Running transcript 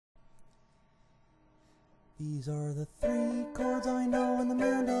These are the 3 chords I know in the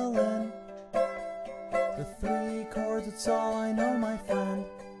mandolin. The 3 chords, it's all I know, my friend.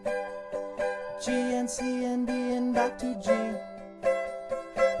 G and C and D and back to G.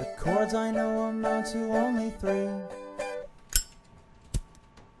 The chords I know amount to only 3.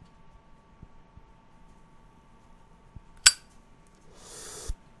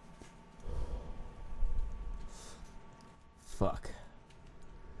 Fuck.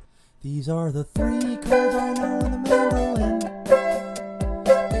 These are the 3 chords I know in the mandolin.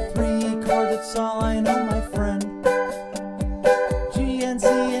 3 chords, it's all I know, my friend. G and C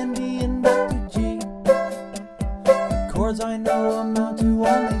and D and back to G. The chords I know amount to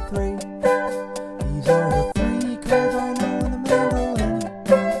only 3. These are the 3 chords I know in the mandolin.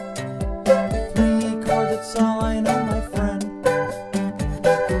 3 chords, it's all I know, my friend.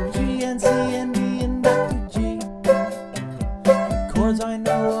 G and C and D and back to G. The chords I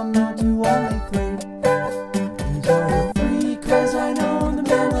know amount to only 3. These are the 3 chords I know in the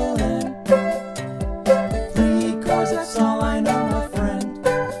mandolin. 3 chords, that's all I know, my friend.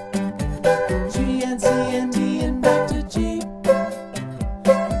 G and C and D and back to G.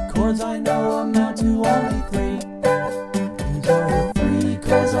 The chords I know amount to only 3. These are the 3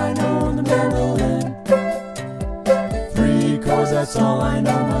 chords I know in the mandolin. 3 chords, that's all I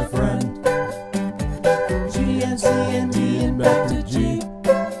know, my friend. G and C and D